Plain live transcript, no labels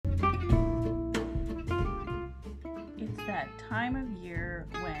that time of year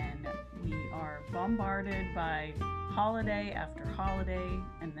when we are bombarded by holiday after holiday,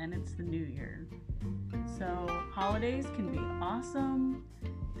 and then it's the new year. So holidays can be awesome.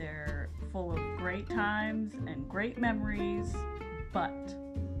 They're full of great times and great memories, but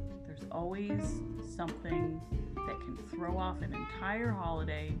there's always something that can throw off an entire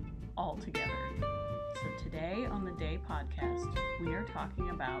holiday altogether. So today on the Day podcast, we are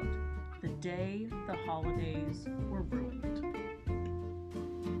talking about the day the holidays were ruined.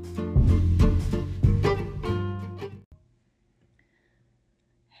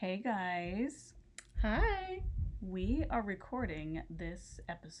 Hey guys. Hi. We are recording this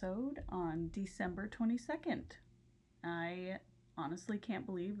episode on December 22nd. I honestly can't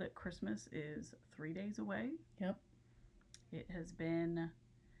believe that Christmas is 3 days away. Yep. It has been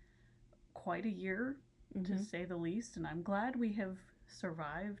quite a year, to say the least, and I'm glad we have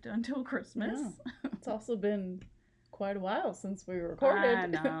survived until Christmas. Yeah. It's also been quite a while since we recorded. I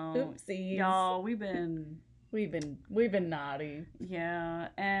know. Oopsies. Y'all, we've been naughty. Yeah,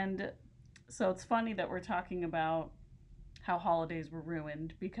 and so it's funny that we're talking about how holidays were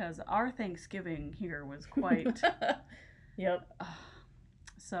ruined because our Thanksgiving here was quite Yep.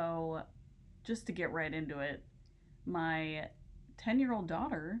 So just to get right into it, my 10-year-old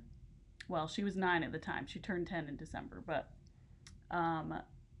daughter, well, she was 9 at the time. She turned 10 in December, but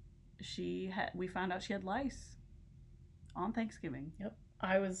we found out she had lice on Thanksgiving. Yep.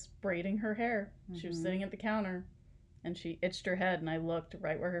 I was braiding her hair. She was sitting at the counter and she itched her head, and I looked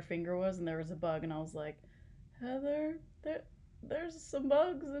right where her finger was and there was a bug, and I was like, Heather, there's some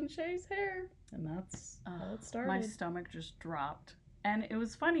bugs in Shay's hair. And that's how it started. My stomach just dropped. And it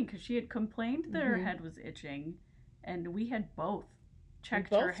was funny because she had complained that her head was itching, and we had both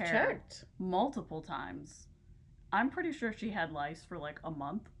checked her hair multiple times. I'm pretty sure she had lice for like a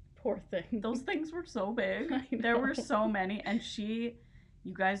month. Poor thing. Those things were so big. There were so many, and you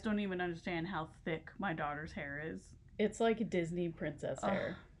guys don't even understand how thick my daughter's hair is. It's like Disney princess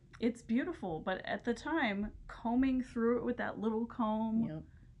hair. It's beautiful, but at the time, combing through it with that little comb,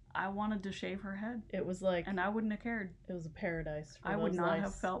 I wanted to shave her head. It was like... And I wouldn't have cared. It was a paradise for I would not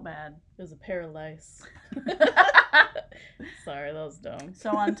have felt bad. It was a pair of lice. Sorry, that was dumb.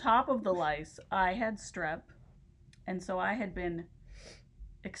 So on top of the lice, I had strep, and so I had been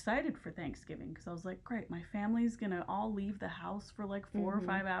excited for Thanksgiving because I was like, great, my family's gonna all leave the house for like 4 or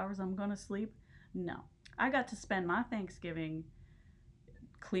 5 hours. I'm gonna sleep. No. I got to spend my Thanksgiving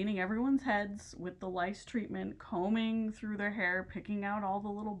cleaning everyone's heads with the lice treatment, combing through their hair, picking out all the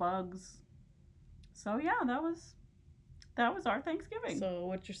little bugs. So yeah, that was our Thanksgiving. So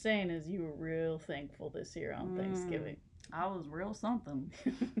what you're saying is you were real thankful this year on Thanksgiving. I was real something.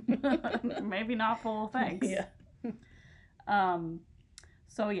 Maybe not full of thanks. Yeah.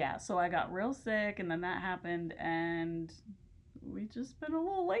 So I got real sick, and then that happened, and we just been a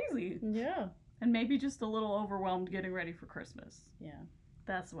little lazy. Yeah. And maybe just a little overwhelmed getting ready for Christmas. Yeah.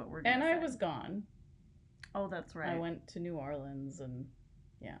 That's what we're gonna say. And I was gone. Oh, that's right. I went to New Orleans, and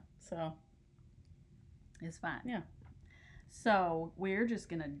yeah, so. It's fine. Yeah. So we're just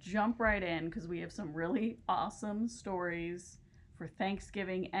gonna jump right in because we have some really awesome stories for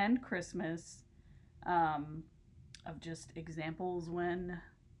Thanksgiving and Christmas, of just examples when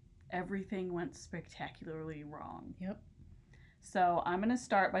everything went spectacularly wrong. Yep. So I'm gonna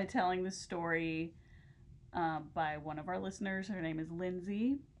start by telling this story by one of our listeners. Her name is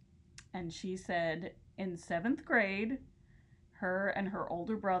Lindsay, and she said in 7th grade, her and her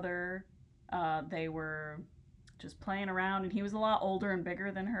older brother, they were just playing around, and he was a lot older and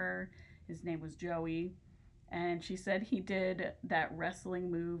bigger than her. His name was Joey, and she said he did that wrestling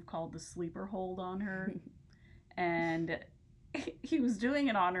move called the sleeper hold on her, and he was doing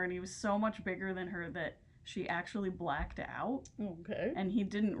it on her, and he was so much bigger than her that she actually blacked out. Okay. And he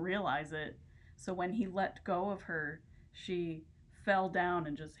didn't realize it. So when he let go of her, she fell down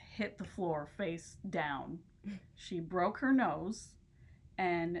and just hit the floor face down. She broke her nose,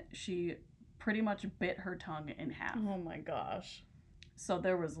 and she pretty much bit her tongue in half. Oh my gosh. So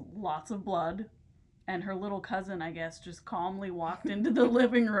there was lots of blood, and her little cousin, I guess, just calmly walked into the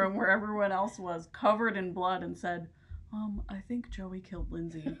living room where everyone else was, covered in blood, and said, I think Joey killed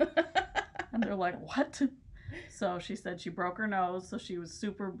Lindsay. And they're like, what? So she said she broke her nose, so she was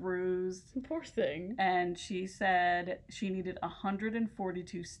super bruised. Poor thing. And she said she needed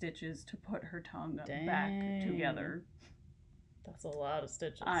 142 stitches to put her tongue back together. That's a lot of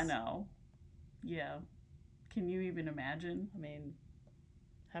stitches. I know. Yeah. Can you even imagine? I mean,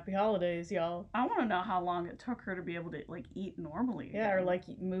 happy holidays, y'all. I want to know how long it took her to be able to, like, eat normally again. Yeah, or, like,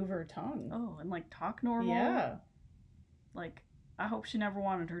 move her tongue. Oh, and, like, talk normal. Yeah. Like, I hope she never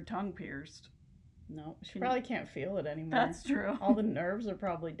wanted her tongue pierced. No, she probably can't feel it anymore. That's true. All the nerves are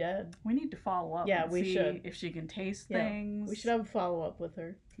probably dead. We need to follow up. Yeah, and we see should. If she can taste things. We should have a follow up with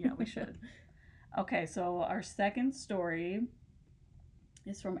her. Yeah, we should. Okay, so our second story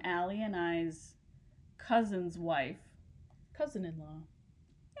is from Allie and I's cousin's wife. Cousin-in-law.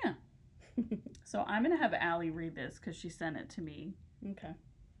 Yeah. So I'm going to have Allie read this because she sent it to me. Okay.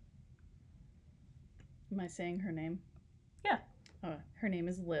 Am I saying her name? Yeah. Oh, her name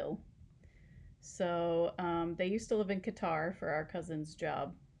is Lil. So they used to live in Qatar for our cousin's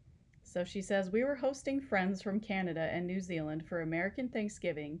job. So she says, we were hosting friends from Canada and New Zealand for American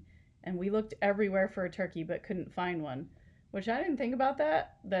Thanksgiving, and we looked everywhere for a turkey but couldn't find one. Which I didn't think about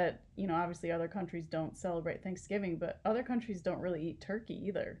that, obviously other countries don't celebrate Thanksgiving, but other countries don't really eat turkey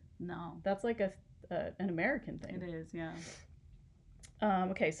either. No. That's like an American thing. It is, yeah.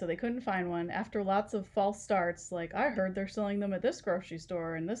 Okay, so they couldn't find one. After lots of false starts, like, I heard they're selling them at this grocery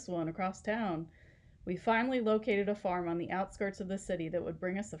store and this one across town, we finally located a farm on the outskirts of the city that would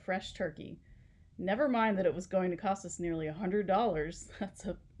bring us a fresh turkey. Never mind that it was going to cost us nearly $100. That's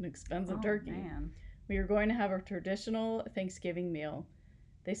an expensive turkey. Man. We were going to have a traditional Thanksgiving meal.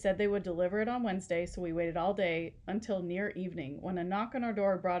 They said they would deliver it on Wednesday, so we waited all day until near evening when a knock on our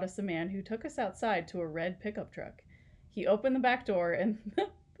door brought us a man who took us outside to a red pickup truck. He opened the back door and,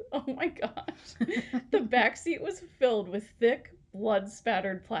 oh my gosh, the back seat was filled with thick,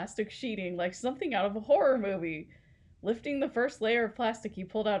 blood-spattered plastic sheeting like something out of a horror movie. Lifting the first layer of plastic, he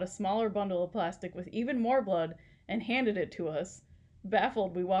pulled out a smaller bundle of plastic with even more blood and handed it to us.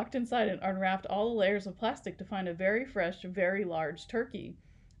 Baffled, we walked inside and unwrapped all the layers of plastic to find a very fresh, very large turkey.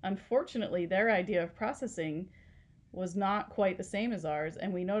 Unfortunately, their idea of processing was not quite the same as ours,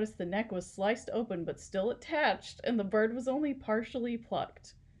 and we noticed the neck was sliced open but still attached, and the bird was only partially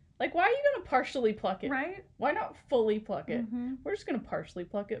plucked. Like, why are you going to partially pluck it? Right? Why not fully pluck it? Mm-hmm. We're just going to partially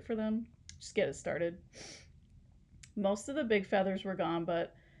pluck it for them. Just get it started. Most of the big feathers were gone,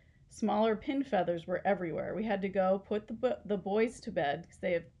 but smaller pin feathers were everywhere. We had to go put the boys to bed because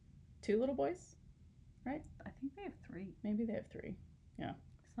they have 2 little boys, right? I think they have 3. Maybe they have 3. Yeah.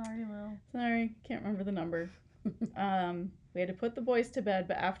 Sorry, Lil. Sorry, can't remember the number. We had to put the boys to bed,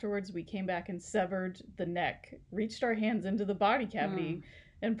 but afterwards we came back and severed the neck, reached our hands into the body cavity,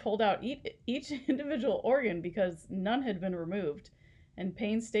 and pulled out each individual organ because none had been removed, and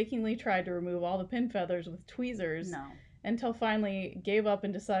painstakingly tried to remove all the pin feathers with tweezers. No. Until finally gave up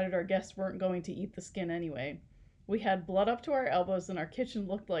and decided our guests weren't going to eat the skin anyway. We had blood up to our elbows, and our kitchen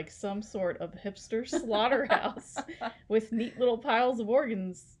looked like some sort of hipster slaughterhouse with neat little piles of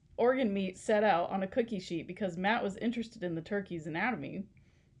organ meat set out on a cookie sheet because Matt was interested in the turkey's anatomy.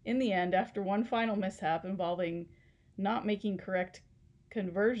 In the end, after one final mishap involving not making correct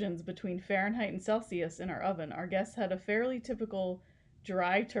conversions between Fahrenheit and Celsius in our oven, our guests had a fairly typical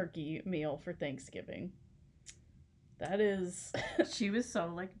dry turkey meal for Thanksgiving. That is... She was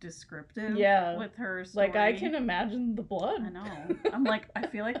so, like, descriptive with her story. Like, I can imagine the blood. I know. I'm like, I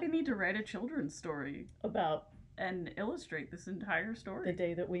feel like they need to write a children's story. About... And illustrate this entire story. The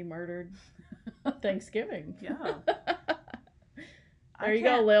day that we murdered Thanksgiving. Yeah. There you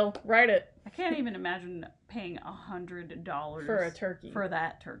go, Lil. Write it. I can't even imagine paying $100 for a turkey. For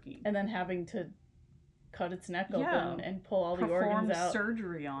that turkey. And then having to cut its neck open and pull all the organs out. Perform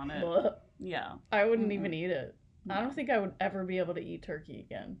surgery on it. Ugh. Yeah. I wouldn't even eat it. No. I don't think I would ever be able to eat turkey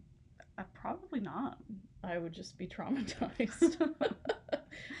again. Probably not. I would just be traumatized.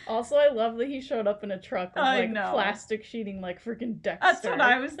 Also, I love that he showed up in a truck with like plastic sheeting like freaking Dexter.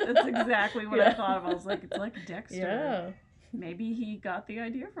 That's exactly what I thought of. I was like, it's like Dexter. Yeah. Maybe he got the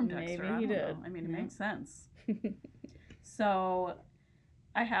idea from Dexter. Maybe he did. I mean, it makes sense. So,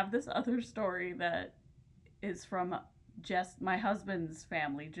 I have this other story that is from Jess, my husband's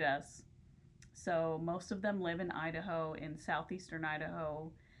family, Jess. So, most of them live in Idaho, in southeastern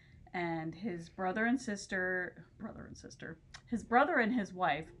Idaho. And his brother and his brother and his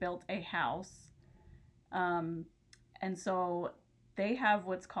wife built a house. And so they have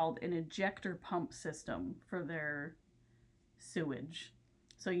what's called an ejector pump system for their sewage.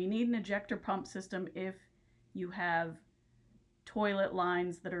 So you need an ejector pump system if you have toilet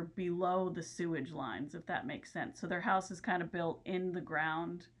lines that are below the sewage lines, if that makes sense. So their house is kind of built in the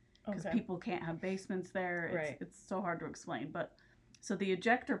ground because people can't have basements there. It's so hard to explain, but so the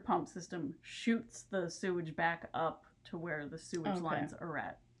ejector pump system shoots the sewage back up to where the sewage lines are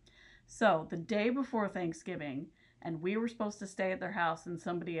at. So the day before Thanksgiving, and we were supposed to stay at their house and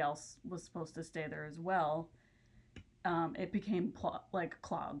somebody else was supposed to stay there as well, it became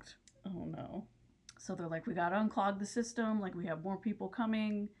clogged. Oh no. So they're like, we got to unclog the system. Like, we have more people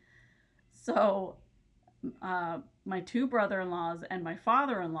coming. So my 2 brother-in-laws and my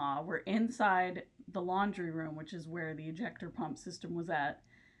father-in-law were inside the laundry room, which is where the ejector pump system was at.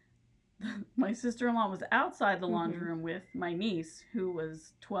 My sister-in-law was outside the laundry room with my niece, who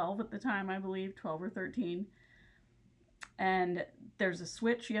was 12 at the time, I believe, 12 or 13. And there's a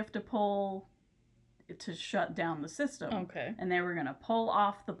switch you have to pull to shut down the system. Okay. And they were going to pull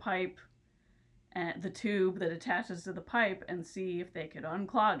off the pipe, and the tube that attaches to the pipe, and see if they could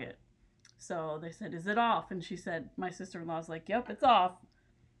unclog it. So they said, "Is it off?" And she said, my sister-in-law's like, "Yep, it's off."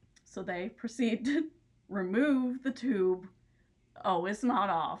 So they proceed to remove the tube. Oh, it's not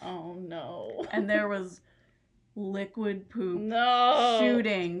off. Oh, no. And there was liquid poop no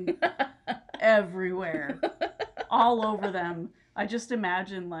shooting everywhere, all over them. I just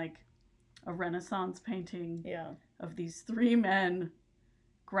imagine like a Renaissance painting of these three men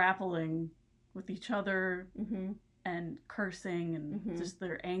grappling with each other and cursing and just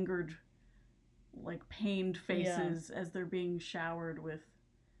their angered, like pained faces as they're being showered with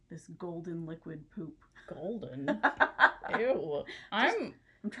this golden liquid poop. Golden? Ew. I'm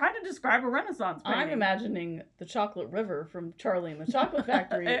trying to describe a Renaissance painting. I'm imagining the chocolate river from Charlie and the Chocolate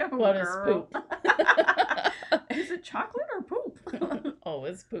Factory, but it's poop. Is it chocolate or poop? Oh,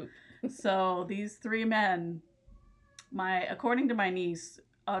 it's poop. So these three men, according to my niece,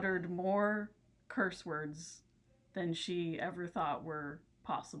 uttered more curse words than she ever thought were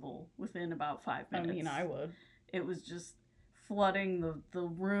possible within about 5 minutes. I mean, I would. It was just flooding the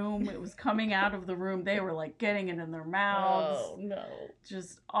room. It was coming out of the room. They were like getting it in their mouths. Oh, no.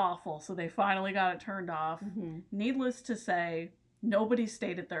 Just awful. So they finally got it turned off. Needless to say, nobody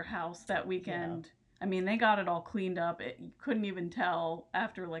stayed at their house that weekend. Yeah. I mean, they got it all cleaned up. You couldn't even tell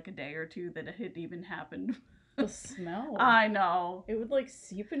after like a day or two that it had even happened. The smell. I know. It would like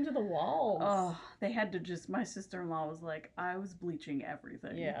seep into the walls. Oh, they had to just, my sister-in-law was like, I was bleaching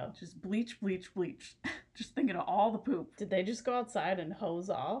everything. Yeah. Just bleach, bleach, bleach. Just thinking of all the poop. Did they just go outside and hose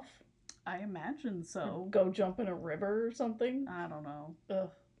off? I imagine so. Or go jump in a river or something? I don't know. Ugh.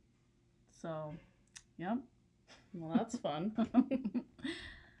 So, yep. Well, that's fun.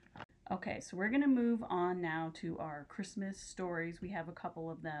 Okay, so we're going to move on now to our Christmas stories. We have a couple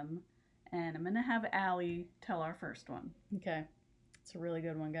of them. And I'm going to have Allie tell our first one. Okay. It's a really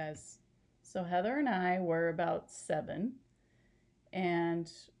good one, guys. So Heather and I were about 7. And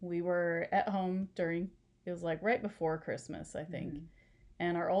we were at home it was like right before Christmas, I think.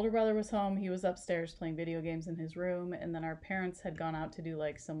 And our older brother was home. He was upstairs playing video games in his room. And then our parents had gone out to do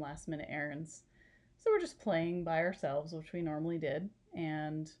like some last minute errands. So we're just playing by ourselves, which we normally did.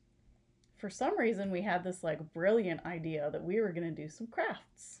 And for some reason, we had this like brilliant idea that we were going to do some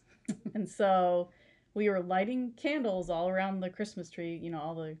crafts. And so we were lighting candles all around the Christmas tree, you know,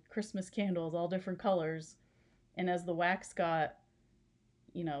 all the Christmas candles, all different colors. And as the wax got,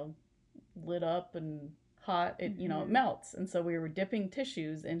 you know, lit up and hot, it, you know, it melts. And so we were dipping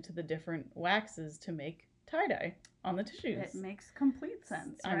tissues into the different waxes to make tie-dye on the tissues. It makes complete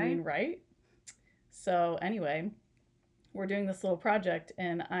sense, right? I mean, right? So anyway, we're doing this little project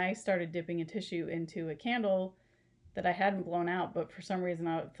and I started dipping a tissue into a candle that I hadn't blown out, but for some reason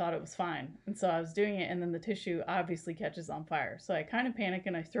I thought it was fine. And so I was doing it, and then the tissue obviously catches on fire. So I kind of panic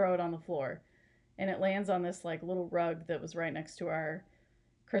and I throw it on the floor. And it lands on this like little rug that was right next to our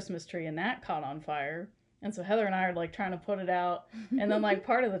Christmas tree, and that caught on fire. And so Heather and I are like trying to put it out, and then like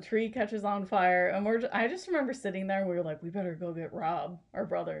part of the tree catches on fire. And I just remember sitting there and we were like, we better go get Rob, our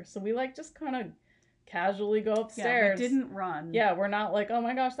brother. So we like just kind of casually go upstairs. Yeah, we didn't run. Yeah, we're not like, oh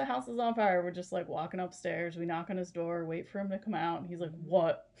my gosh, the house is on fire. We're just like walking upstairs. We knock on his door, wait for him to come out. And he's like,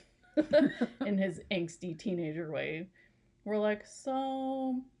 what? In his angsty teenager way. We're like,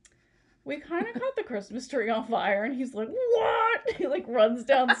 so we kind of caught the Christmas tree on fire. And he's like, what? He like runs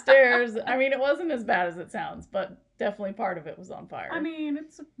downstairs. I mean, it wasn't as bad as it sounds, but definitely part of it was on fire. I mean,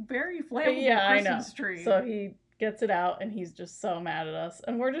 it's a very flammable Christmas tree. So he gets it out and he's just so mad at us.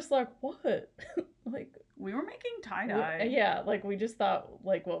 And we're just like, what? Like, we were making tie-dye. Yeah, like we just thought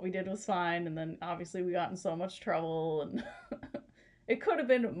like what we did was fine, and then obviously we got in so much trouble, and it could have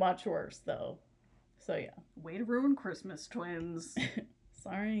been much worse though. So yeah. Way to ruin Christmas, twins.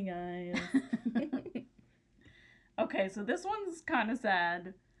 Sorry, guys. Okay, so this one's kind of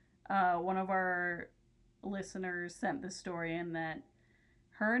sad. One of our listeners sent this story in that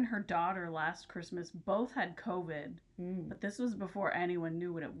her and her daughter last Christmas both had COVID, but this was before anyone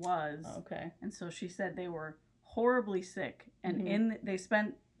knew what it was. Okay. And so she said they were horribly sick, and they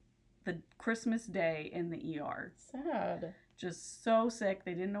spent the Christmas day in the ER. Sad. Just so sick.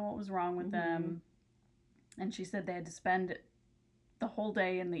 They didn't know what was wrong with them. And she said they had to spend the whole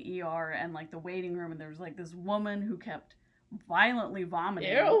day in the ER and like the waiting room, and there was like this woman who kept violently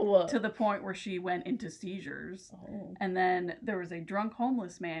vomiting Ew. to the point where she went into seizures. Oh. And then there was a drunk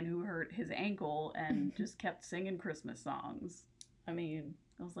homeless man who hurt his ankle and just kept singing Christmas songs. I mean,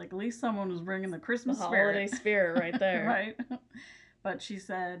 I was like, at least someone was bringing the Christmas the holiday spirit right there. Right? But she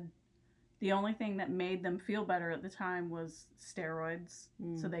said the only thing that made them feel better at the time was steroids,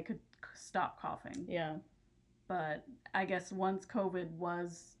 so they could stop coughing. Yeah. But I guess once COVID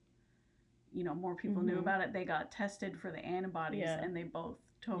was, more people knew about it, they got tested for the antibodies, and they both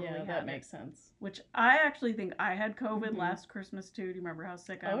totally had that it. makes sense. Which I actually think I had COVID last Christmas too. Do you remember how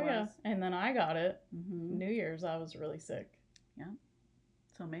sick I was? Oh yeah, and then I got it. New Year's, I was really sick. Yeah.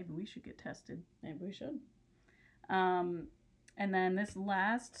 So maybe we should get tested. Maybe we should. And then this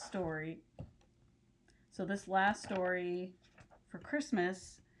last story. So this last story for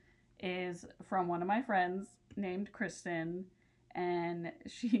Christmas is from one of my friends named Kristen. And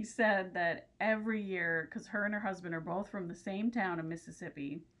she said that every year, because her and her husband are both from the same town in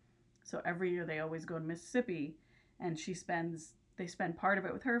Mississippi, so every year they always go to Mississippi, and they spend part of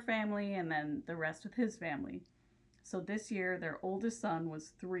it with her family and then the rest with his family. So this year, their oldest son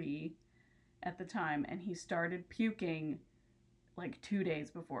was 3 at the time, and he started puking like 2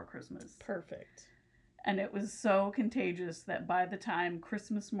 days before Christmas. Perfect. And it was so contagious that by the time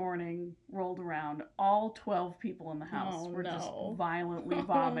Christmas morning rolled around, all 12 people in the house were just violently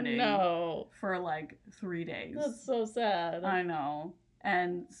vomiting for like 3 days. That's so sad. I know.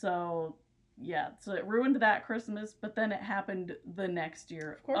 And so, yeah, so it ruined that Christmas, but then it happened the next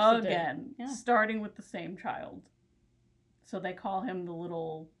year again, starting with the same child. So they call him the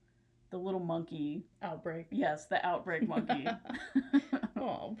little monkey. Outbreak. Yes, the outbreak monkey.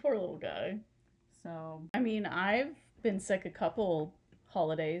 Oh, poor little guy. So, I mean, I've been sick a couple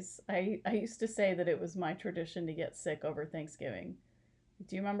holidays. I used to say that it was my tradition to get sick over Thanksgiving.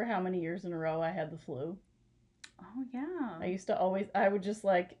 Do you remember how many years in a row I had the flu? Oh, yeah. I would just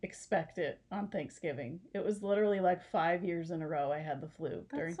like expect it on Thanksgiving. It was literally like 5 years in a row I had the flu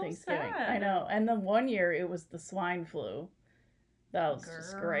during Thanksgiving. Sad. I know. And then one year it was the swine flu. That was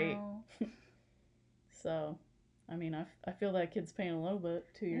just great. So, I mean, I feel that kid's pain a little bit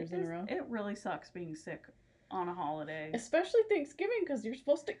 2 years in a row. It really sucks being sick on a holiday. Especially Thanksgiving, because you're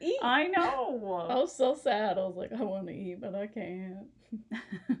supposed to eat. I know. I was so sad. I was like, I want to eat, but I can't.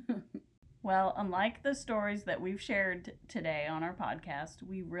 Well, unlike the stories that we've shared today on our podcast,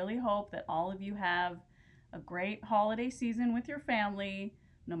 we really hope that all of you have a great holiday season with your family,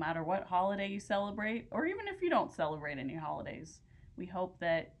 no matter what holiday you celebrate, or even if you don't celebrate any holidays. We hope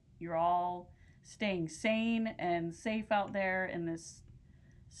that you're all staying sane and safe out there in this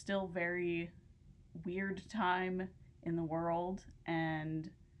still very weird time in the world,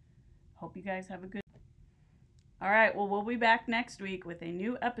 and hope you guys have a good. All right, well, we'll be back next week with a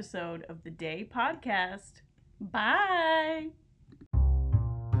new episode of the Day Podcast. Bye!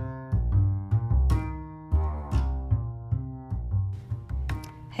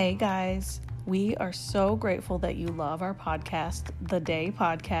 Hey guys, we are so grateful that you love our podcast, The Day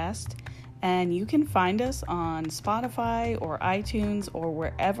Podcast, and you can find us on Spotify or iTunes or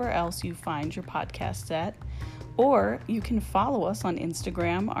wherever else you find your podcasts at. Or you can follow us on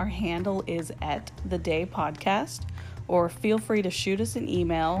Instagram. Our handle is @thedaypodcast. Or feel free to shoot us an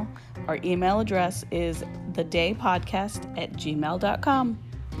email. Our email address is thedaypodcast@gmail.com.